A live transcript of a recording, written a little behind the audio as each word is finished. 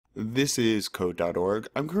This is code.org.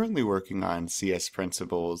 I'm currently working on CS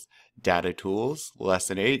Principles Data Tools,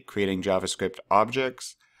 Lesson 8, Creating JavaScript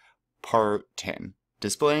Objects, Part 10,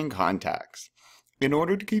 Displaying Contacts. In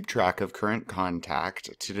order to keep track of the current contact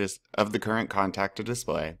to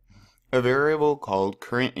display, a variable called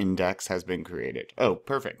currentIndex has been created. Oh,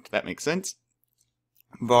 perfect. That makes sense.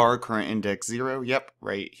 Var currentIndex 0, yep,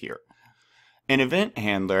 right here. An event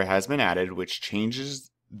handler has been added which changes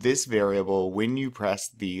this variable when you press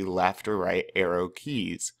the left or right arrow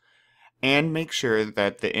keys, and make sure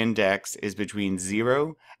that the index is between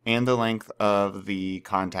 0 and the length of the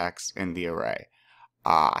contacts in the array.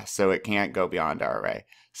 So it can't go beyond our array,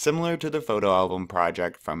 similar to the photo album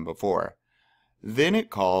project from before. Then it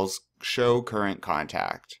calls show current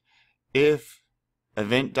contact. If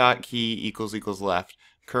event.key equals left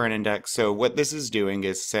current index. So what this is doing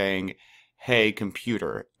is saying, hey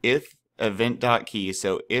computer, if event.key,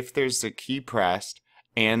 so if there's a key pressed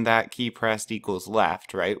and that key pressed equals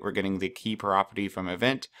left, right? We're getting the key property from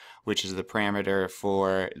event, which is the parameter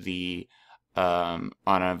for the on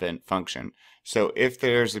event function. So if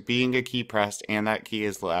there's being a key pressed and that key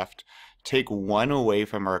is left, take 1 away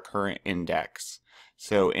from our current index.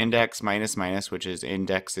 So index minus minus, which is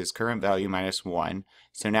index is current value minus 1.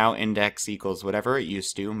 So now index equals whatever it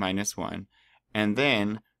used to, minus 1. And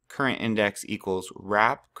then current index equals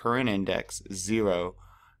wrap current index 0,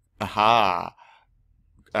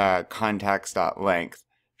 contacts.length,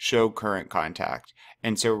 show current contact.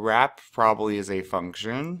 And so wrap probably is a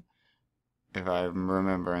function, if I'm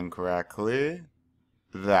remembering correctly,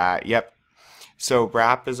 that, yep. So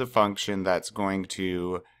wrap is a function that's going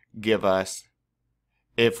to give us,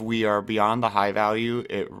 if we are beyond the high value,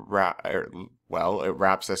 it wraps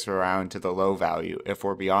us around to the low value. If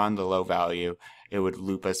we're beyond the low value, it would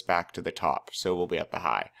loop us back to the top. So we'll be at the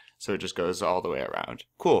high. So it just goes all the way around.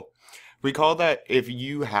 Cool. Recall that if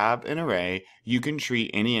you have an array, you can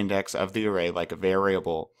treat any index of the array like a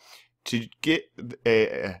variable. To get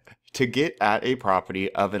at a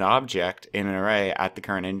property of an object in an array at the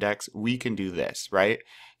current index, we can do this, right?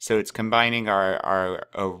 So it's combining our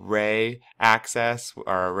array access,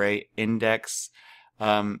 our array index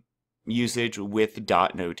usage with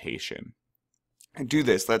dot notation. Do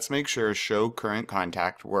this. Let's make sure show current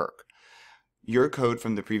contact work. Your code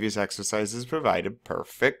from the previous exercise is provided.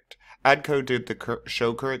 Perfect. Add code to the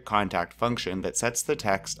show current contact function that sets the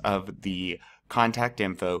text of the contact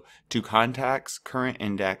info to contacts current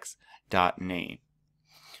index dot name.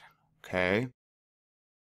 Okay.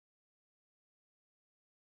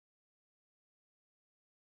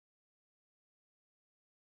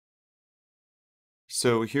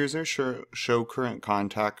 So here's our show current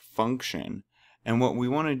contact function. And what we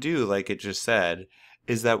want to do, like it just said,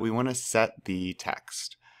 is that we want to set the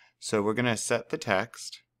text. So we're going to set the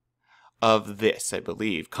text of this, I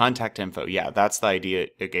believe, contact info. Yeah, that's the idea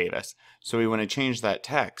it gave us. So we want to change that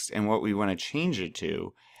text. And what we want to change it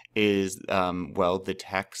to is, the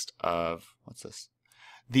text of, what's this?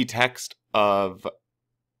 The text of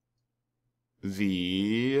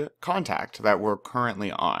the contact that we're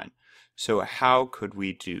currently on. So how could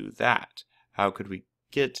we do that? How could we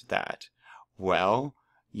get that? Well,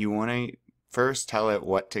 you want to first tell it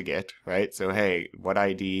what to get, right? So, hey, what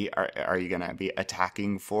ID are you going to be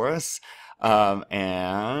attacking for us?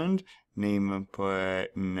 And name input,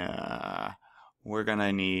 nah. We're going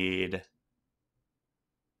to need,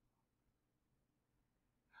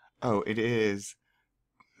 oh, it is,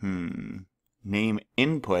 name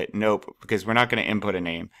input. Nope, because we're not going to input a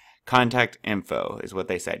name. Contact info is what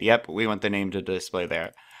they said. Yep, we want the name to display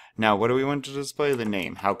there. Now, what do we want to display? The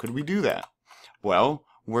name. How could we do that? Well,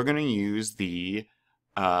 we're going to use the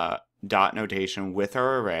dot notation with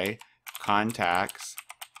our array, contacts,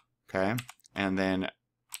 okay, and then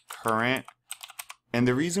current. And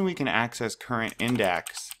the reason we can access current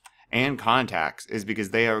index and contacts is because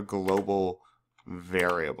they are global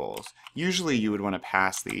variables. Usually you would want to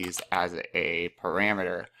pass these as a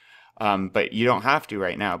parameter, but you don't have to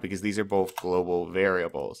right now because these are both global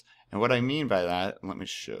variables. And what I mean by that, let me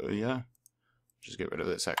show you. Just get rid of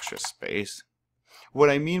this extra space. What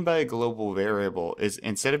I mean by a global variable is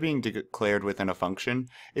instead of being declared within a function,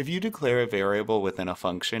 if you declare a variable within a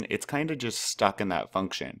function, it's kind of just stuck in that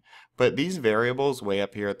function. But these variables way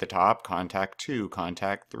up here at the top, contact 2,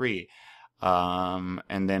 contact 3,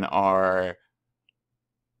 and then our,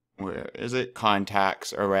 where is it,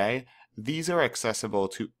 contacts array, these are accessible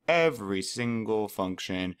to every single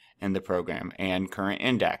function in the program and current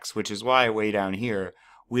index, which is why way down here,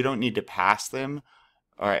 we don't need to pass them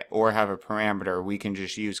or have a parameter. We can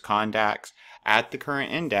just use contacts at the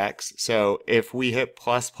current index. So if we hit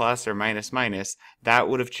plus plus or minus minus, that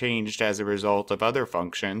would have changed as a result of other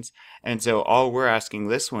functions. And so all we're asking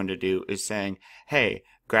this one to do is saying, hey,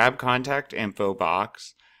 grab contact info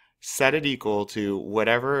box, set it equal to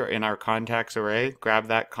whatever in our contacts array, grab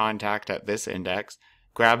that contact at this index,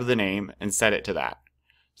 grab the name, and set it to that.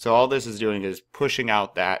 So all this is doing is pushing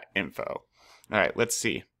out that info. All right, let's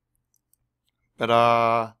see. But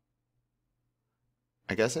I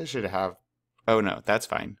guess I should have, oh no, that's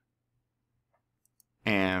fine.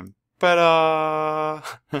 And, but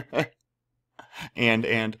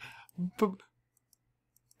and,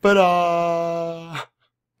 but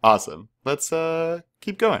awesome. Let's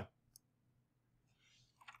keep going.